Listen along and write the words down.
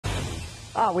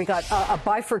We got a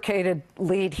bifurcated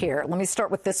lead here. Let me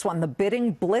start with this one. The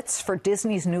bidding blitz for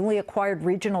Disney's newly acquired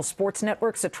regional sports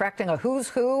networks, attracting a who's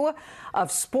who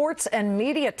of sports and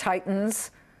media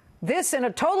titans. This in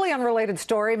a totally unrelated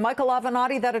story. Michael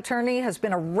Avenatti, that attorney, has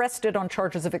been arrested on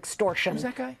charges of extortion. Who's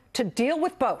that guy? To deal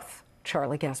with both.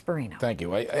 Charlie Gasparino. Thank you.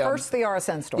 First, the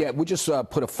RSN story. Yeah, we just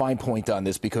put a fine point on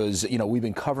this because, we've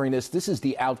been covering this. This is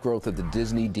the outgrowth of the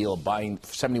Disney deal, buying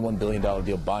 $71 billion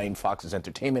deal, buying Fox's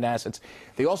entertainment assets.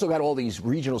 They also got all these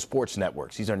regional sports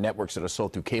networks. These are networks that are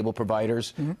sold through cable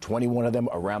providers, 21 of them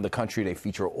around the country. They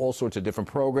feature all sorts of different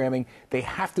programming. They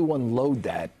have to unload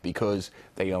that because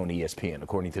they own ESPN.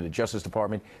 According to the Justice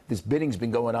Department, this bidding's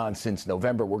been going on since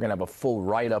November. We're going to have a full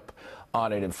write-up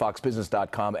on it in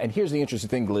foxbusiness.com. And here's the interesting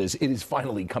thing, Liz. It is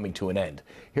finally coming to an end.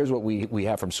 Here's what we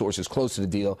have from sources close to the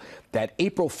deal, that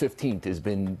April 15th has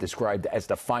been described as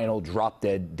the final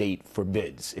drop-dead date for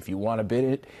bids. If you want to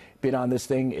bid on this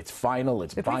thing, it's final,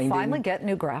 it's binding. Did we finally get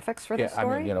new graphics for this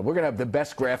story? We're going to have the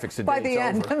best graphics today. By the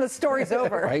end, when the story's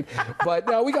over. Right? But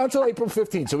no, we got until April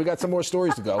 15th, so we got some more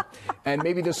stories to go. And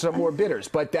maybe there's some more bidders.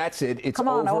 But that's it. It's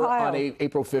over on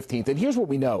April 15th. And here's what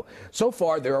we know. So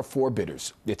far, there are 4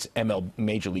 bidders. It's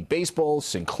Major League Baseball,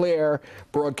 Sinclair,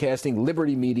 Broadcasting,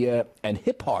 Liberty Media, and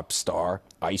hip-hop star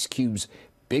Ice Cube's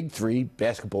Big Three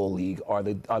Basketball League are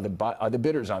the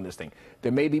bidders on this thing.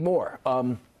 There may be more.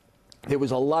 There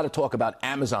was a lot of talk about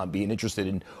Amazon being interested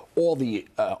in all the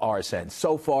RSNs.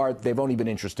 So far, they've only been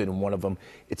interested in one of them.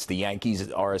 It's the Yankees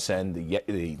RSN,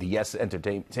 the Yes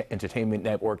Entertainment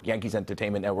Network, Yankees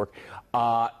Entertainment Network.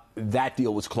 That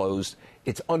deal was closed.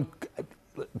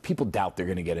 People doubt they're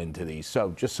going to get into these.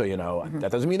 So just so you know,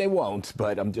 that doesn't mean they won't,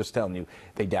 but I'm just telling you,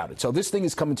 they doubt it. So this thing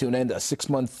is coming to an end, a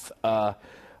six-month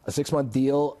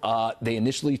deal. They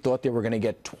initially thought they were going to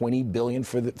get $20 billion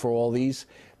for all these.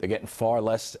 They're getting far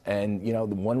less. And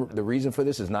the reason for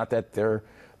this is not that they're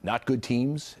not good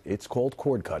teams. It's called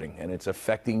cord cutting, and it's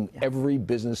affecting every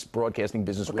broadcasting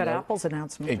business. Look at Apple's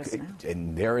announcement just now.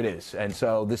 And there it is. And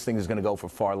so this thing is going to go for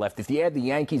far left. If you add the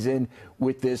Yankees in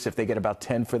with this, if they get about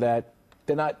 10 for that,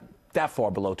 they're not that far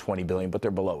below $20 billion, but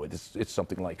they're below it. It's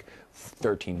something like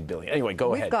 $13 billion. Anyway,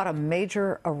 go ahead. We've got a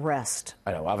major arrest.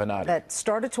 I know, Avenatti. That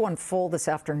started to unfold this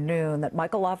afternoon. That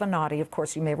Michael Avenatti, of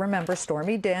course, you may remember,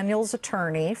 Stormy Daniels'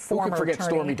 attorney, former attorney. Who could forget attorney.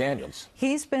 Stormy Daniels?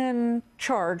 He's been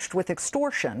charged with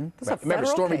extortion. This is a federal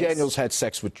Remember, Stormy case. Daniels had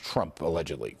sex with Trump,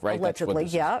 allegedly, right? Allegedly,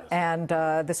 yeah. And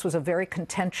this was a very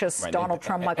contentious Donald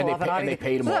Trump, Michael Avenatti. And they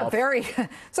paid him off.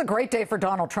 It's a great day for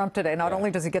Donald Trump today. Not only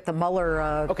does he get the Mueller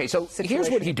okay, so here's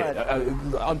what he did.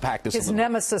 Unpack this a little. His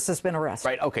nemesis has been arrested.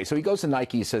 Right, okay, so he goes to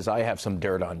Nike, he says, I have some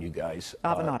dirt on you guys.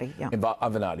 Avenatti,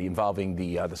 Avenatti, involving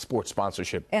the sports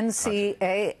sponsorship.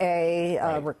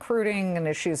 NCAA recruiting and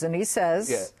issues, and he says...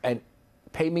 Yeah, and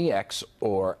pay me X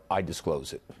or I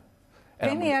disclose it.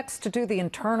 Pay me X to do the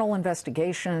internal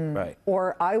investigation,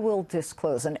 or I will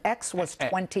disclose. And X was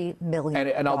 $20 million.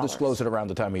 And I'll disclose it around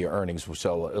the time of your earnings,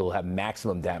 so it'll have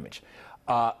maximum damage.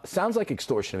 Sounds like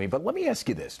extortion to me, but let me ask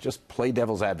you this. Just play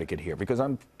devil's advocate here, because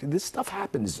this stuff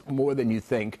happens more than you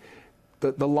think.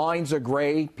 The lines are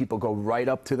gray. People go right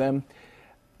up to them.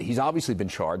 He's obviously been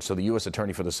charged. So the U.S.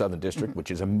 Attorney for the Southern District, which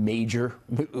is a major,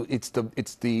 it's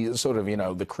the sort of,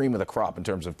 the cream of the crop in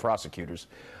terms of prosecutors.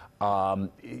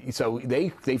 So they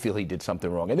feel he did something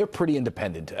wrong, and they're pretty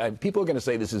independent. People are going to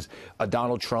say this is a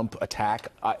Donald Trump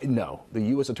attack. No, the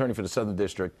U.S. Attorney for the Southern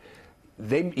District,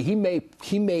 he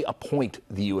may appoint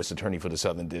the U.S. Attorney for the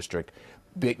Southern District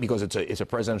because it's a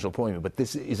presidential appointment, but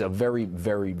this is a very,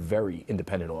 very, very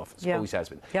independent office. Yeah. Always has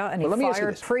been. Yeah, and he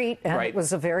fired Preet, and it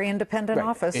was a very independent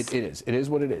office. It is. It is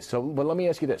what it is. So, but let me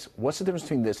ask you this. What's the difference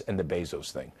between this and the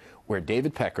Bezos thing, where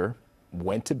David Pecker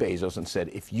went to Bezos and said,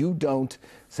 if you don't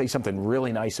say something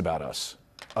really nice about us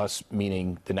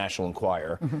meaning the National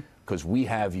Enquirer, because we've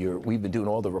been doing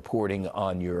all the reporting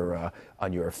on your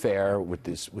affair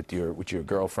with your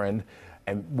girlfriend,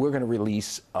 and we're going to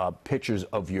release pictures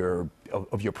of your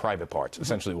private parts,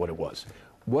 essentially what it was.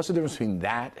 What's the difference between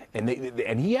that and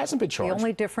he hasn't been charged? The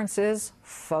only difference is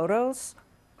photos,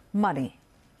 money.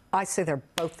 I say they're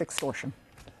both extortion.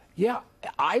 Yeah,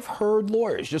 I've heard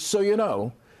lawyers, just so you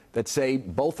know, that say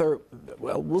both are,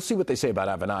 well, we'll see what they say about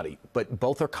Avenatti, but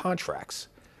both are contracts.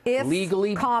 If,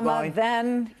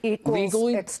 then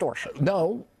equals extortion.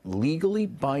 No, legally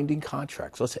binding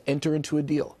contracts. Let's enter into a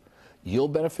deal. You'll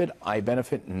benefit, I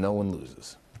benefit, no one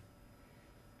loses.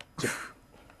 So,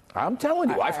 I'm telling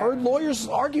you, I've heard lawyers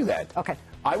argue that. Okay.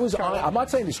 I'm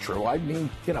not saying it's true. I mean,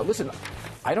 listen,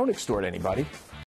 I don't extort anybody.